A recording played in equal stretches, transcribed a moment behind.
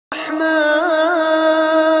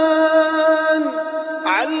الرحمن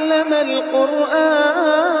علم القرآن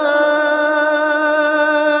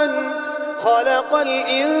خلق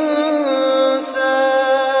الإنسان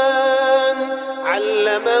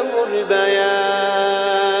علمه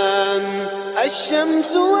البيان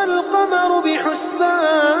الشمس والقمر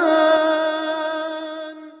بحسبان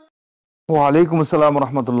ওয়ালাইকুম আসসালাম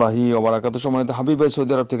রহমতুল্লাহি ওয়া বারাকাতুহু। সম্মানিত হাবিব ভাই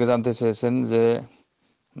সৌদি আরব থেকে জানতে চেয়েছেন যে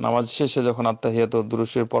নামাজ শেষে যখন আত্তাহিয়াত ও দুরূদ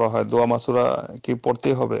শরীফ পড়া হয় দোয়া মাসুরা কি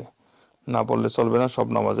পড়তেই হবে, না পড়লে চলবে না সব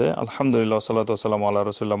নামাজে? আলহামদুলিল্লাহ সাল্লাতু ওয়াসসালামু আলা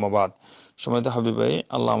রাসূলিল্লাহ মা বাদ। সম্মানিত হাবিব ভাই,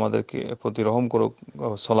 আল্লাহ আমাদেরকে প্রতি রহম করুক,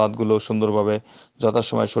 সালাতগুলো সুন্দরভাবে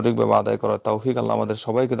যথাসময়ে সঠিকভাবে আদায় করার তৌফিক আল্লাহ আমাদের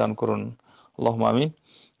সবাইকে দান করুন, আল্লাহুম্মা আমিন।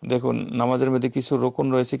 দেখুন, নামাজের মধ্যে কিছু রুকুন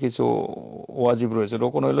রয়েছে, কিছু ওয়াজিব রয়েছে।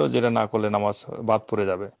 রুকুন হলো যেটা না করলে নামাজ বাদ পড়ে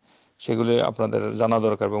যাবে, সেগুলি আপনাদের জানা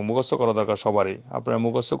দরকার এবং মুখস্থ করা দরকার সবারই। আপনারা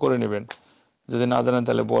মুখস্থ করে নেবেন, যদি না জানেন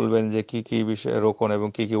তাহলে বলবেন যে কি কি বিষয়ে রোকন এবং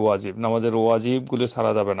কি কি ওয়াজিব। নামাজের ওয়াজিবগুলো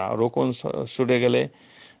ছাড়া যাবে না, রোকন ছুটে গেলে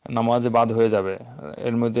নামাজ বাদ হয়ে যাবে।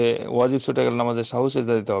 এর মধ্যে ওয়াজিব ছুটে গেলে নামাজের সাহু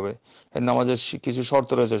সেজদা দিতে হবে। এর নামাজের কিছু শর্ত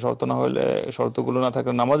রয়েছে, শর্ত না হলে, শর্তগুলো না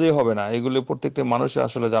থাকলে নামাজই হবে না। এগুলো প্রত্যেকটা মানুষের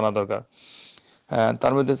আসলে জানা দরকার।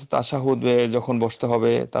 তার মধ্যে তাশাহুদ যখন বসতে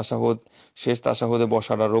হবে, তাশাহুদ শেষ তাশাহুদে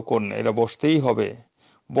বসাটা রোকন, এটা বসতেই হবে,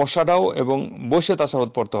 বসাটাও, এবং বসে তাশাহুদ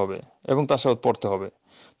পড়তে হবে এবং তাশাহুদ পড়তে হবে।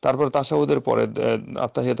 তারপর তাশাহুদের পরে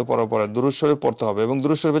আত্তাহিয়াত পড়ার পরে দুরূদ শরীফ পড়তে হবে এবং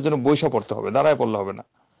দুরূদ শরীফের জন্য বইসা পড়তে হবে, দাঁড়ায় পড়লে হবে না,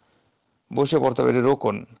 বসে পড়তে হবে, এটা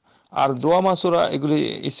রোকন। আর দোয়া মাসুরা এগুলি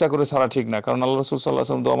ইচ্ছা করে ছাড়া ঠিক না, কারণ আল্লাহ রাসূল সাল্লাল্লাহু আলাইহি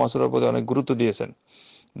ওয়াসাল্লাম দোয়া মাসুরার প্রতি অনেক গুরুত্ব দিয়েছেন।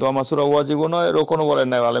 দোয়া মাসুরা ওয়াজিবও নয়, রোকনও বলেন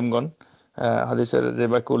নাই আলেমগণ। হাদিসের যে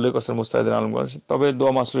বাক্য উল্লেখ করছেন মুস্তাহিদিন আলেমগণ। তবে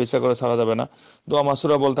দোয়া মাসুরা ইচ্ছা করে ছাড়া যাবে না। দোয়া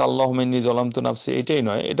মাসুরা বলতে আল্লাহুম্মা ইন্নী যালামতু নাফসি এটাই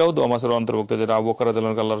নয়, এটাও দোয়া মাসুরার অন্তর্ভুক্ত, যেটা আবু বকর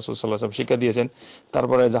রাদিয়াল্লাহু আনহু আল্লাহ রাসূল সাল্লাল্লাহু আলাইহি ওয়াসাল্লাম শিক্ষা দিয়েছেন।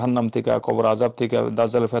 তারপরে জাহান্নাম থেকে, কবর আযাব থেকে,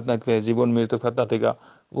 দাজ্জালের ফিতনা থেকে, জীবন মৃত্যুর ফিতনা থেকে,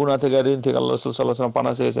 গুনাহ থেকে, ঋণ থেকে আল্লাহ রাসূল সাল্লাল্লাহু আলাইহি ওয়াসাল্লাম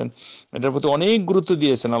পানাহ চেয়েছেন। এটার প্রতি অনেক গুরুত্ব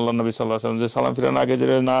দিয়েছেন আল্লাহ নবী সাল্লাল্লাহু আলাইহি ওয়াসাল্লাম, যে সালাম ফিরানোর আগে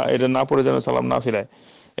যেটা না, এটা না পড়ে যেন সালাম না ফিরায়।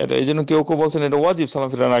 এটা এই জন্য কেউ কেউ বলছেন এটা ওয়াজিব সালাম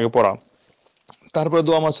ফিরানোর আগে পড়া। তারপরে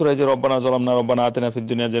দোয়া মাসুরা যে রব্বানা যালামনা রব্বানা আতিনা ফিদ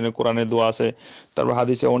দুনিয়া, যেন কোরআনের দোয়া আছে। তারপর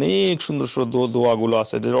হাদিসে অনেক সুন্দর সুন্দর দোয়াগুলো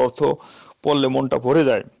আছে, যেটার অর্থ পড়লে মনটা ভরে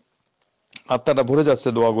যায়, আত্মাটা ভরে যাচ্ছে।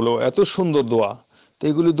 দোয়াগুলো এত সুন্দর দোয়া, তো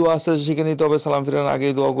এগুলি দোয়া আছে শিখে নিতে হবে সালাম ফিরানোর আগে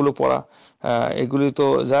এই দোয়াগুলো পড়া। এগুলি তো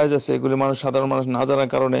জায়েজ আছে, এগুলি সাধারণ মানুষ না জানার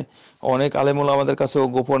কারণে অনেক আলেমুল আমাদের কাছেও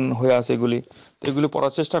গোপন হয়ে আছে এগুলি। তো এগুলি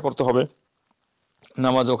পড়ার চেষ্টা করতে হবে।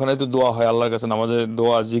 নামাজ, ওখানে তো দোয়া হয় আল্লাহর কাছে, নামাজে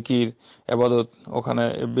দোয়া জিকির ইবাদত ওখানে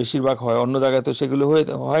বেশিরভাগ হয়, অন্য জায়গায় তো সেগুলো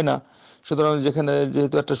হয় না। সুতরাং যেখানে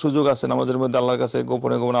যেহেতু একটা সুযোগ আছে নামাজের মধ্যে আল্লাহর কাছে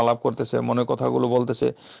গোপনে গোপনে আলাপ করতেছে, মনে কথাগুলো বলতেছে,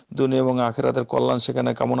 দুনিয়া এবং আখিরাতের কল্যাণ সেখানে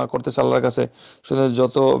কামনা করতেছে আল্লাহর কাছে। সুতরাং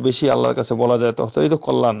যত বেশি আল্লাহর কাছে বলা যায় ততই তো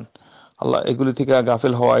কল্যাণ। আল্লাহ এগুলি থেকে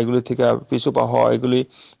গাফিল হওয়া, এগুলি থেকে পিছু পা হওয়া, এগুলি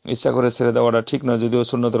ইচ্ছা করে ছেড়ে দেওয়াটা ঠিক নয়, যদিও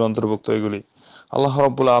সুন্নতের অন্তর্ভুক্ত এগুলি। আল্লাহ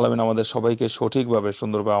রাব্বুল আলামিন আমাদের সবাইকে সঠিকভাবে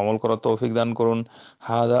সুন্দরভাবে আমল করার তৌফিক দান করুন।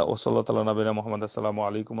 হাদা ওয়া সাল্লাল্লাহু আলা নবিনা মুহাম্মদ। আসসালামু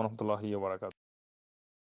আলাইকুম ওয়া রাহমাতুল্লাহি ওয়া বারাকাতুহু।